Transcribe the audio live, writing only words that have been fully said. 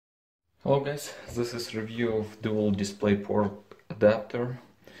Hello guys, this is review of dual DisplayPort adapter.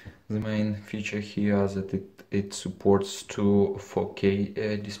 The main feature here is that it supports two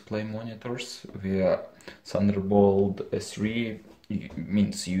 4K display monitors via Thunderbolt 3,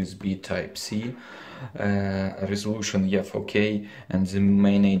 means USB Type-C, resolution 4K, and the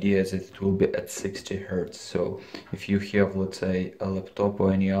main idea is that it will be at 60 Hz. So if you have, let's say, a laptop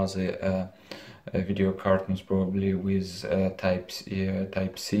or any other video card, most probably with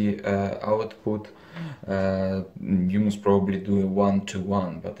Type-C output, you must probably do a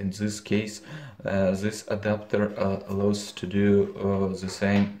 1-to-1, but in this case this adapter allows to do the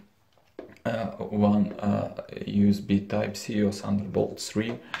same one USB Type-C or Thunderbolt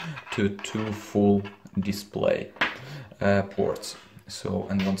 3 to two full display ports. So,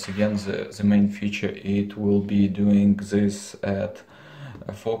 and once again, the main feature, it will be doing this at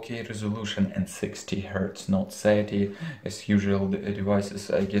 4K resolution and 60 Hz, not 30 as usual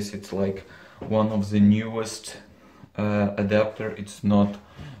devices. I guess it's like one of the newest adapter. It's not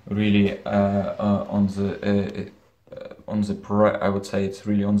really on the I would say it's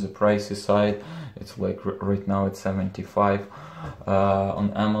really on the pricey side. It's like right now it's 75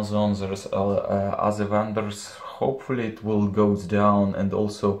 on Amazon. There's other vendors. Hopefully it will goes down, and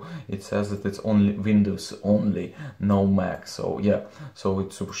also it says that it's only Windows only, no Mac. So yeah, so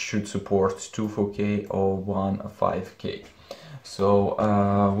it should support 2 4K or 1 5K. So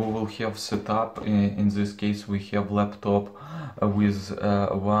we will have setup. In this case we have laptop with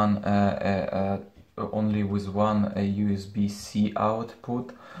only with one USB-C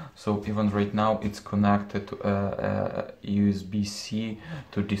output. So even right now it's connected to USB-C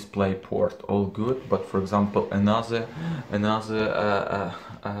to DisplayPort, all good. But for example, another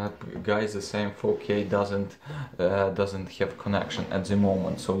guy, the same 4K doesn't have connection at the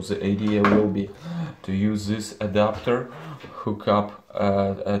moment. So the idea will be to use this adapter, hook up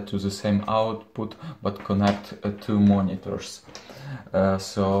to the same output, but connect two monitors.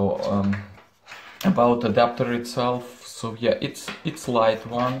 About adapter itself, so yeah, it's light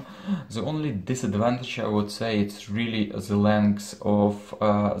one. The only disadvantage, I would say, it's really the length of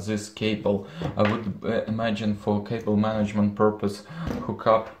this cable. I would imagine for cable management purpose, hook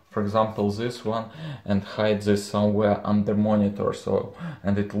up, for example, this one and hide this somewhere under monitor. So,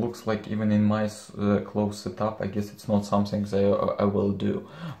 and it looks like even in my close setup, I guess it's not something that I will do.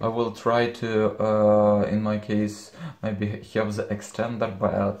 I will try to, in my case, maybe have the extender,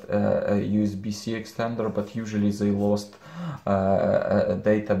 but a USB-C extender, but usually they lost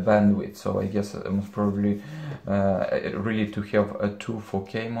data bandwidth. So I guess most probably really to have two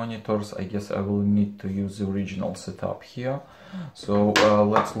 4K monitors, I guess I will need to use the original setup here. So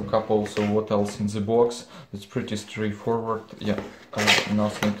let's look up also what else in the box. It's pretty straightforward. Yeah,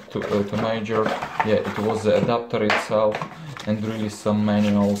 nothing to major. Yeah, it was the adapter itself and really some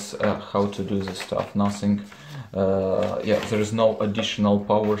manuals how to do this stuff. Nothing. Yeah, there is no additional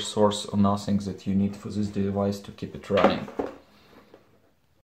power source or nothing that you need for this device to keep it running.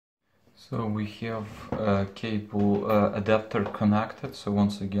 So we have a cable adapter connected. So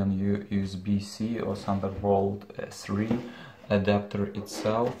once again, USB-C or Thunderbolt 3 adapter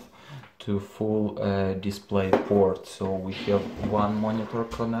itself to full display port. So we have one monitor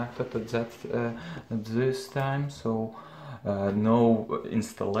connected at this time. So no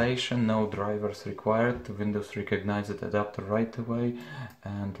installation, no drivers required. Windows recognized adapter right away.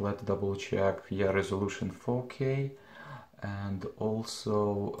 And let's double check. Yeah, resolution 4K. And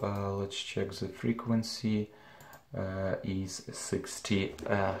also let's check the frequency is 60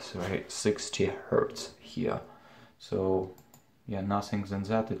 Hz here. So yeah, nothing than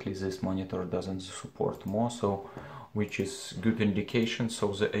that. At least this monitor doesn't support more, so which is good indication.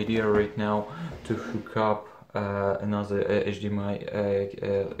 So the idea right now to hook up another HDMI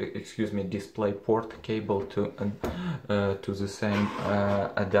excuse me, DisplayPort cable to the same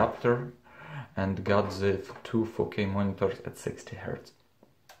adapter, and got the two 4K monitors at 60 Hz.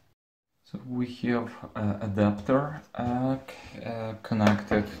 So we have adapter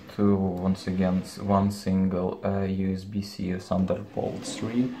connected to, once again, one single USB-C Thunderbolt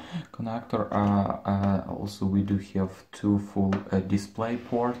 3 connector. Also we do have two full display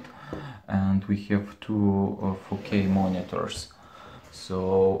port, and we have two 4K monitors.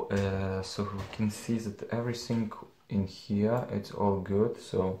 So so we can see that everything in here, it's all good.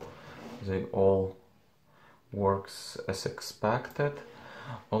 So they all works as expected.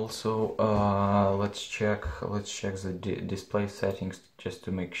 Also let's check the display settings just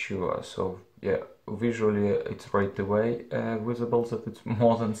to make sure. So yeah, visually it's right away visible that it's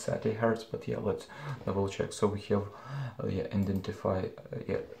more than 30 Hz, but yeah, let's double check. So we have yeah, identify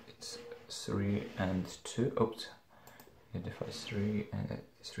yeah, it's 3 and 2. Oops, device 3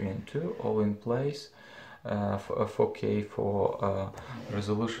 and 2 all in place. 4K for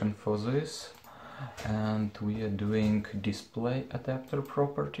resolution for this, and we are doing display adapter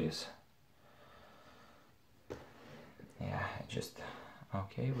properties. Yeah,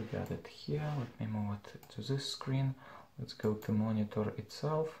 okay, we got it here. Let me move it to this screen. Let's go to monitor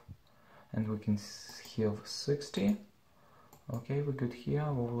itself, and we can have 60. Okay, we're good here.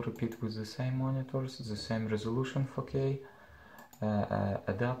 We will repeat with the same monitors, the same resolution 4K,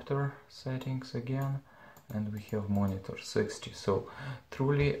 adapter settings again, and we have monitor 60. So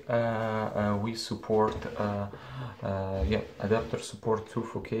truly we support adapter support to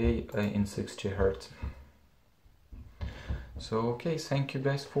 4K in 60 Hz. So okay, thank you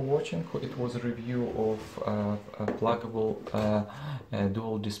guys for watching. It was a review of a pluggable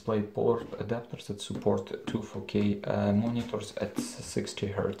dual DisplayPort adapters that support two 4K monitors at 60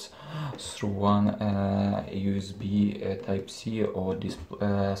 Hz through one USB Type-C or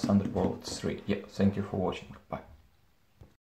Thunderbolt 3. Yeah, thank you for watching. Bye.